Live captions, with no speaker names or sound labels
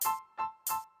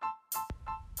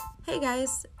Hey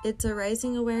guys, it's a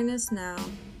Rising Awareness Now.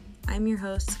 I'm your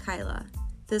host, Kyla.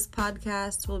 This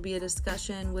podcast will be a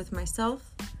discussion with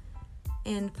myself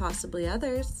and possibly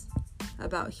others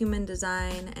about human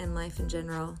design and life in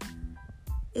general.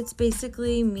 It's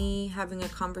basically me having a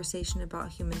conversation about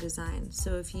human design.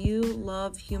 So if you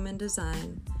love human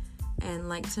design and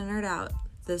like to nerd out,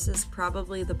 this is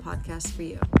probably the podcast for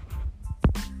you.